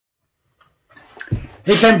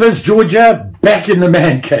Hey campers, Georgia, back in the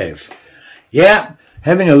man cave. Yeah,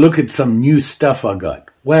 having a look at some new stuff I got.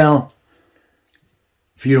 Well,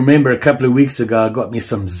 if you remember a couple of weeks ago, I got me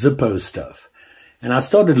some ZIPPO stuff. And I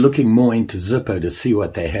started looking more into ZIPPO to see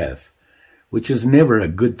what they have, which is never a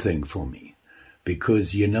good thing for me.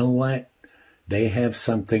 Because you know what? They have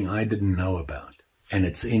something I didn't know about. And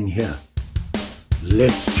it's in here.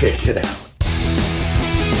 Let's check it out.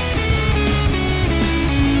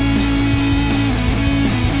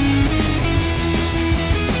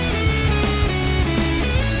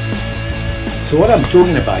 So what I'm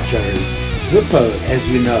talking about here is ZIPPO, as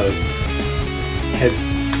you know,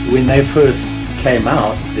 when they first came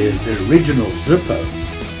out, the original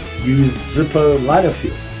ZIPPO used ZIPPO lighter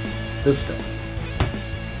fuel, this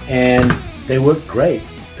stuff. And they worked great.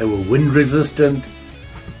 They were wind resistant.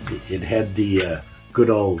 It had the good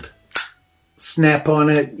old snap on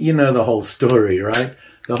it. You know the whole story, right?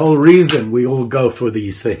 The whole reason we all go for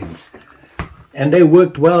these things. And they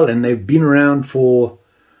worked well, and they've been around for,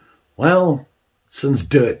 well, since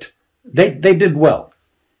dirt. They did well.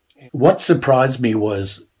 What surprised me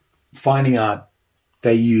was finding out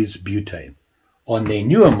they use butane on their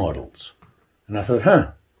newer models. And I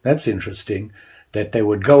thought, that's interesting that they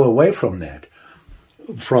would go away from that,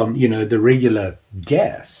 from, you know, the regular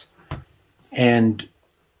gas. And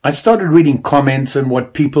I started reading comments and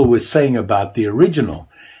what people were saying about the original.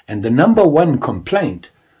 And the number one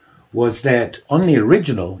complaint was that on the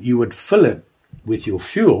original, you would fill it with your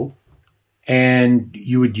fuel and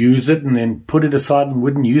you would use it and then put it aside and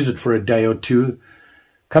wouldn't use it for a day or two,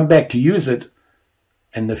 come back to use it,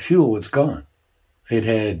 and the fuel was gone. It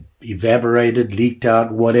had evaporated, leaked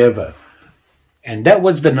out, whatever. And that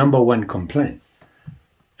was the number one complaint.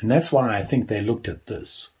 And that's why I think they looked at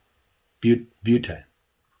this, butane.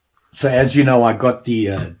 So as you know, I got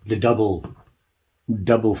the double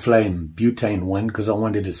flame butane one because I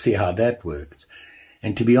wanted to see how that worked.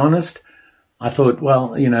 And to be honest, I thought,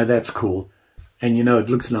 well, you know, that's cool. And, you know, it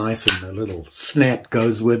looks nice and the little snap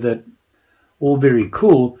goes with it. All very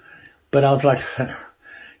cool. But I was like,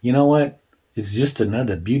 you know what? It's just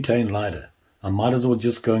another butane lighter. I might as well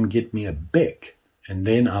just go and get me a Bic. And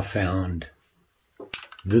then I found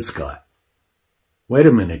this guy. Wait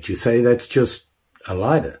a minute, you say that's just a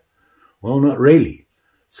lighter? Well, not really.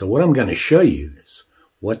 So what I'm going to show you is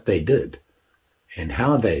what they did and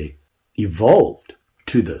how they evolved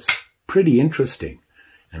to this. Pretty interesting.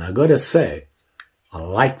 And I got to say, I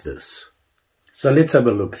like this. So let's have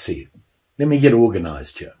a look, see. Let me get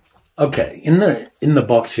organized here. Okay, in the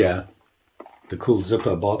box here, the cool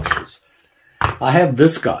ZIPPO boxes, I have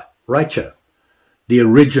this guy right here, the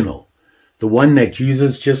original, the one that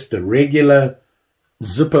uses just the regular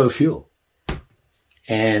ZIPPO fuel.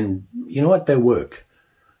 And you know what? They work.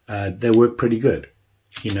 They work pretty good.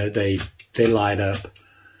 You know, they light up.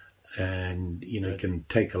 And, you know, it can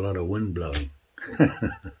take a lot of wind blowing.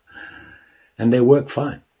 And they work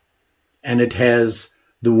fine. And it has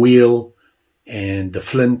the wheel and the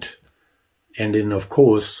flint and then, of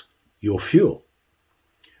course, your fuel.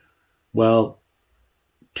 Well,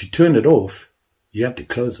 to turn it off, you have to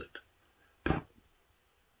close it.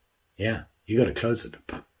 Yeah, you got to close it.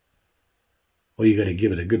 Or you got to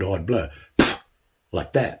give it a good hard blow.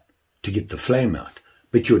 Like that, to get the flame out.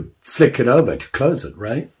 But you would flick it over to close it,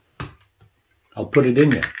 right? I'll put it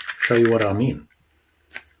in there, show you what I mean.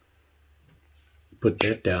 Put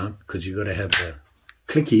that down, because you've got to have the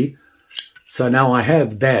clicky. So now I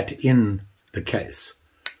have that in the case.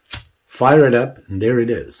 Fire it up, and there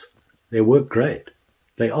it is. They work great.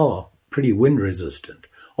 They are pretty wind resistant.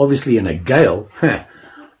 Obviously in a gale,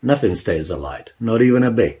 nothing stays alight, not even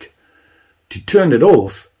a Bic. To turn it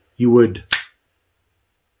off, you would,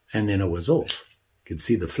 and then it was off. You could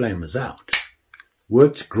see the flame is out.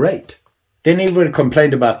 Works great. Then everybody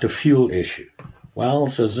complained about the fuel issue. Well,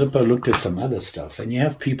 so ZIPPO looked at some other stuff, and you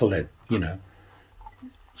have people that, you know,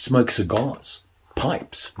 smoke cigars,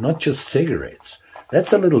 pipes, not just cigarettes.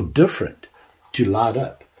 That's a little different to light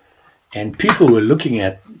up. And people were looking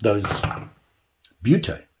at those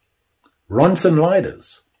butane, Ronson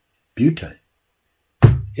lighters, butane.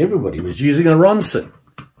 Everybody was using a Ronson.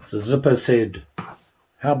 So ZIPPO said,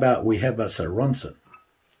 how about we have us a Ronson?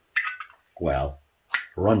 Well,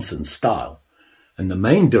 Ronson style. And the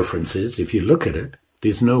main difference is, if you look at it,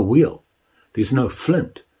 there's no wheel. There's no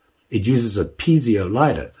flint. It uses a piezo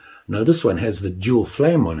lighter. Now this one has the dual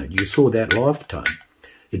flame on it. You saw that last time.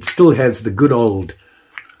 It still has the good old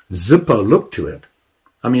ZIPPO look to it.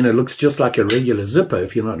 I mean, it looks just like a regular ZIPPO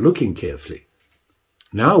if you're not looking carefully.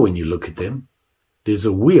 Now when you look at them, there's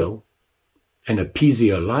a wheel and a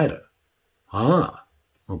piezo lighter. Ah,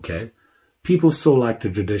 okay. People still like the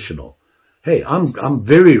traditional. Hey, I'm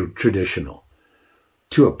very traditional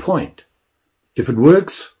to a point. If it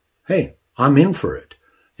works, hey, I'm in for it.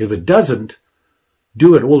 If it doesn't,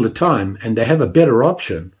 do it all the time, and they have a better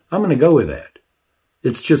option, I'm going to go with that.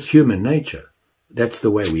 It's just human nature. That's the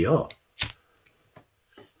way we are.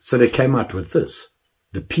 So they came out with this,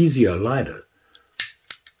 the piezo lighter.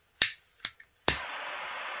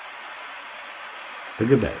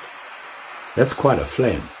 Look at that. That's quite a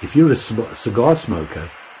flame. If you're a cigar smoker,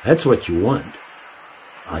 that's what you want.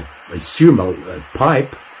 I assume a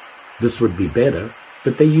pipe, this would be better,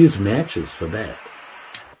 but they use matches for that.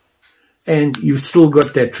 And you've still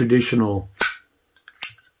got that traditional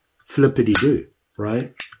flippity-do,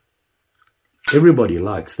 right? Everybody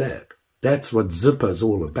likes that. That's what Zippo's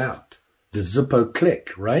all about. The Zippo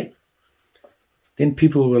click, right? Then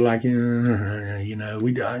people were like, you know,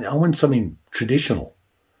 I want something traditional.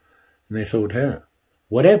 And they thought, hey,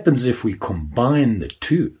 what happens if we combine the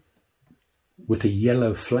two with a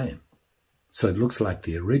yellow flame? So it looks like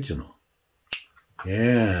the original.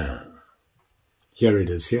 Yeah. Here it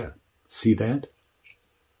is here. See that?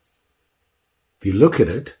 If you look at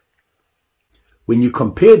it, when you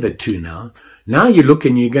compare the two now you look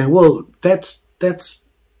and you're going, well, that's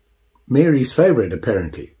Mary's favorite,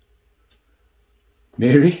 apparently.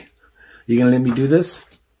 Mary, you going to let me do this?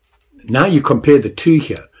 Now you compare the two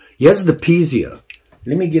here. Here's the piezo.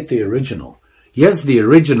 Let me get the original. Here's the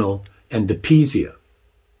original and the piezo,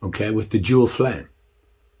 okay, with the dual flame.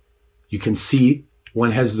 You can see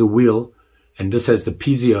one has the wheel and this has the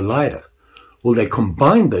piezo lighter. Well, they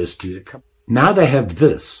combine those two. Now they have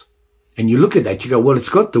this. And you look at that, you go, well, it's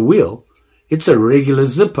got the wheel. It's a regular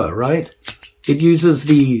Zippo, right? It uses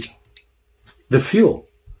the fuel.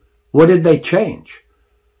 What did they change?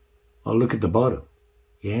 Oh, look at the bottom.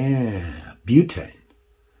 Yeah, butane.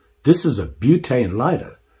 This is a butane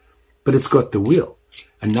lighter, but it's got the wheel.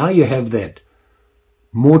 And now you have that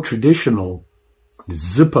more traditional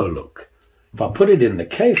Zippo look. If I put it in the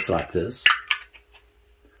case like this,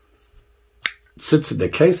 it sits in the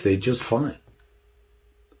case there just fine.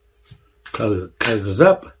 Closes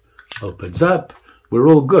up, opens up. We're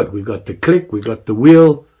all good. We've got the click, we've got the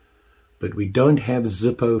wheel, but we don't have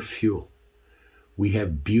Zippo fuel. We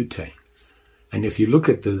have butane. And if you look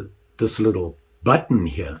at this little button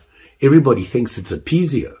here, everybody thinks it's a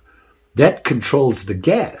piezo. That controls the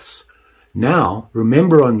gas. Now,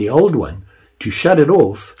 remember on the old one, to shut it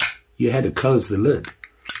off, you had to close the lid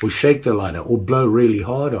or shake the lighter or blow really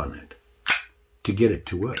hard on it to get it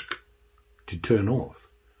to work, to turn off.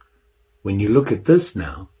 When you look at this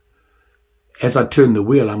now, as I turn the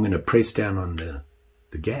wheel, I'm going to press down on the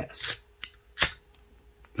gas.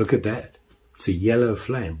 Look at that. It's a yellow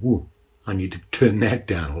flame. Ooh, I need to turn that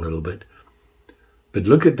down a little bit. But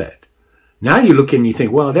look at that. Now you look and you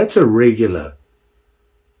think, well, that's a regular.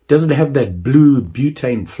 Doesn't have that blue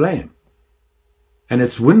butane flame. And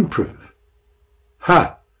it's windproof.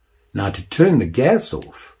 Ha! Now to turn the gas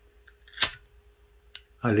off,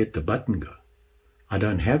 I let the button go. I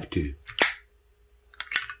don't have to.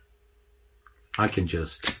 I can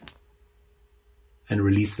just and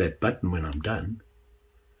release that button when I'm done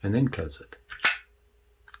and then close it.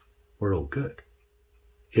 We're all good.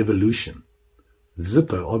 Evolution.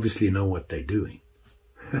 Zippo obviously know what they're doing.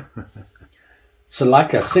 So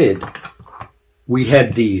like I said, we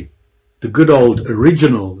had the good old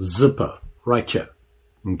original Zippo right here,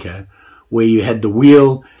 okay, where you had the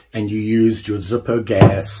wheel and you used your Zippo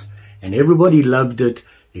gas and everybody loved it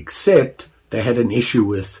except they had an issue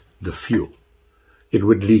with the fuel. It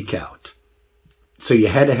would leak out. So you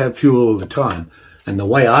had to have fuel all the time. And the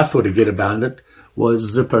way I thought to get about it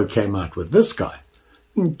was Zippo came out with this guy.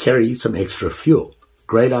 You can carry some extra fuel.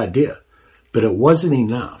 Great idea. But it wasn't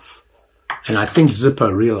enough. And I think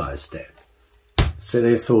Zippo realized that. So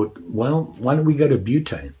they thought, well, why don't we go to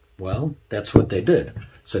butane? Well, that's what they did.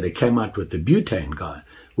 So they came out with the butane guy,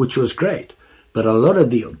 which was great. But a lot of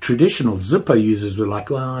the traditional Zippo users were like,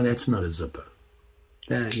 well, that's not a Zippo.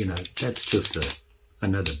 You know, that's just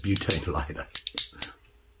another butane lighter.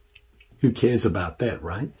 Who cares about that,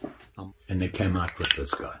 right? And they came out with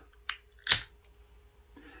this guy.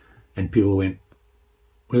 And people went,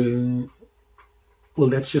 well,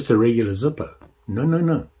 that's just a regular Zippo. No, no,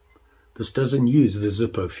 no. This doesn't use the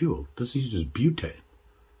Zippo fuel. This uses butane.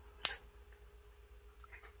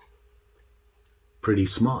 Pretty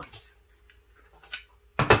smart.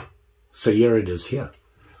 So here it is here.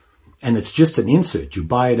 And it's just an insert. You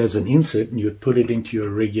buy it as an insert and you put it into your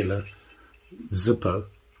regular Zippo.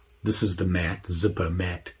 This is the matte, Zippo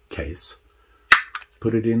matte case.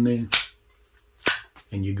 Put it in there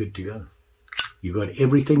and you're good to go. You got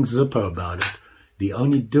everything Zippo about it. The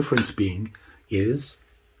only difference being is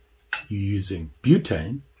you're using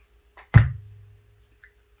butane,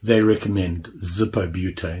 they recommend ZIPPO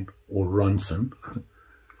Butane or Ronson,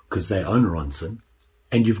 because they own Ronson.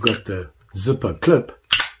 And you've got the ZIPPO clip,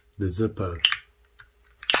 the ZIPPO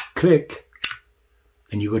click,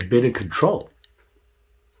 and you've got better control.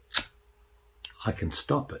 I can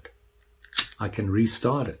stop it. I can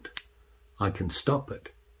restart it. I can stop it.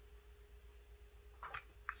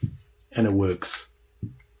 And it works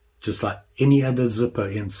just like any other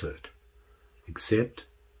ZIPPO insert, except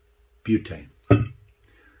butane.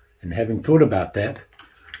 And having thought about that,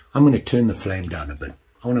 I'm going to turn the flame down a bit.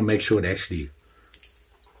 I want to make sure it actually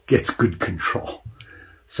gets good control.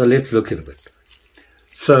 So let's look at it.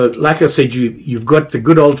 So like I said, you've got the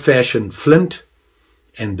good old-fashioned flint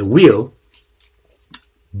and the wheel,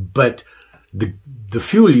 but the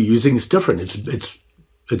fuel you're using is different. It's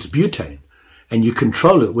butane, and you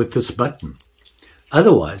control it with this button.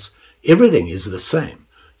 Otherwise, everything is the same.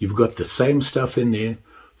 You've got the same stuff in there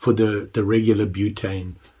for the regular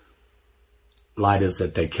butane lighters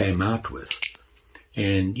that they came out with.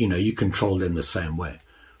 And, you know, you control them the same way.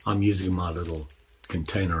 I'm using my little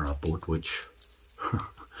container I bought, which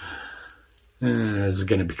is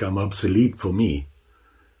going to become obsolete for me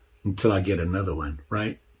until I get another one,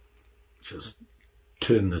 right? Just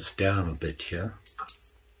turn this down a bit here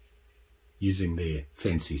using the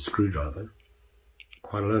fancy screwdriver.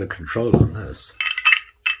 Quite a lot of control on this.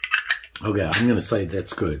 Okay, I'm going to say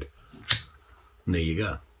that's good. And there you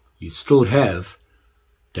go. You still have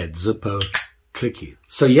that ZIPPO clicky.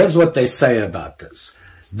 So here's what they say about this.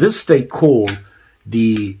 This they call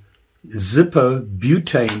the ZIPPO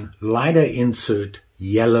Butane Lighter Insert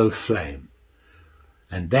Yellow Flame.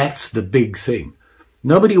 And that's the big thing.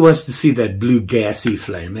 Nobody wants to see that blue gassy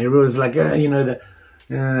flame. Everyone's like, you know,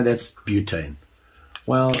 that's butane.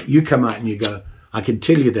 Well, you come out and you go, I can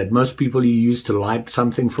tell you that most people you use to light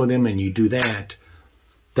something for them and you do that,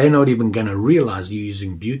 they're not even going to realize you're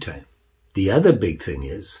using butane. The other big thing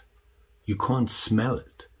is you can't smell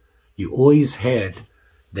it. You always had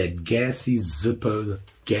that gassy ZIPPO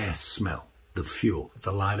gas smell, the fuel,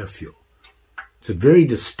 the lighter fuel. It's a very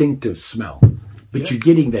distinctive smell, but you're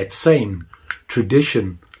getting that same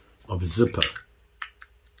tradition of ZIPPO.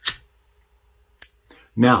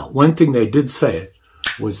 Now, one thing they did say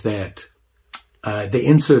was that the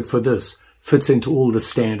insert for this fits into all the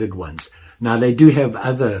standard ones. Now, they do have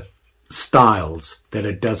other styles that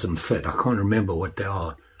it doesn't fit. I can't remember what they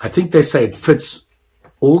are. I think they say it fits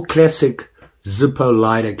all classic ZIPPO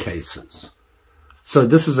lighter cases. So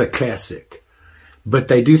this is a classic. But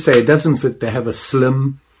they do say it doesn't fit. They have a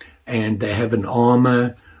slim and they have an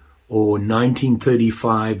armor or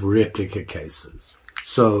 1935 replica cases.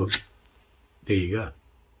 So there you go.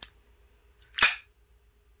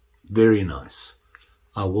 Very nice.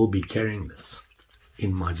 I will be carrying this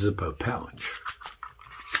in my ZIPPO pouch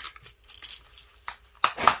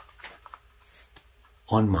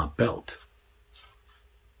on my belt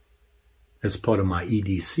as part of my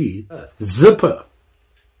EDC. ZIPPO.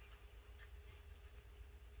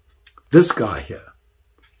 This guy here.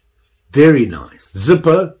 Very nice.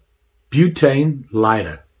 ZIPPO Butane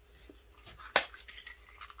Lighter.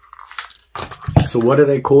 So what do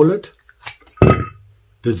they call it?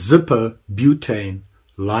 The ZIPPO Butane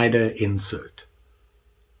Lighter Insert.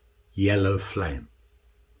 Yellow flame.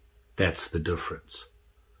 That's the difference.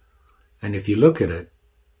 And if you look at it,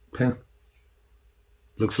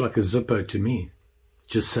 looks like a ZIPPO to me.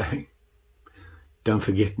 Just saying. Don't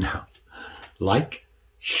forget now. Like,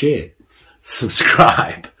 share,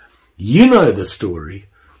 subscribe. You know the story.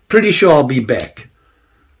 Pretty sure I'll be back.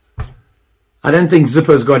 I don't think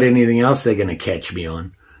ZIPPO's got anything else they're going to catch me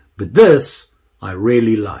on. But this, I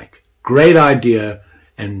really like. Great idea.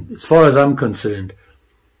 And as far as I'm concerned,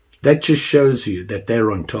 that just shows you that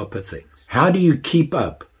they're on top of things. How do you keep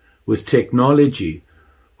up with technology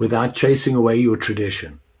without chasing away your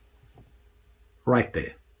tradition? Right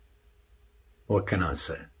there. What can I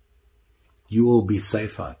say? You will be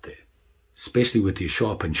safe out there, especially with your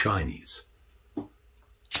sharp and shinies,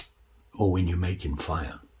 or when you're making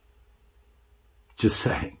fire. Just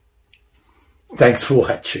saying. Thanks for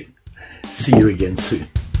watching. See you again soon.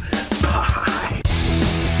 Bye.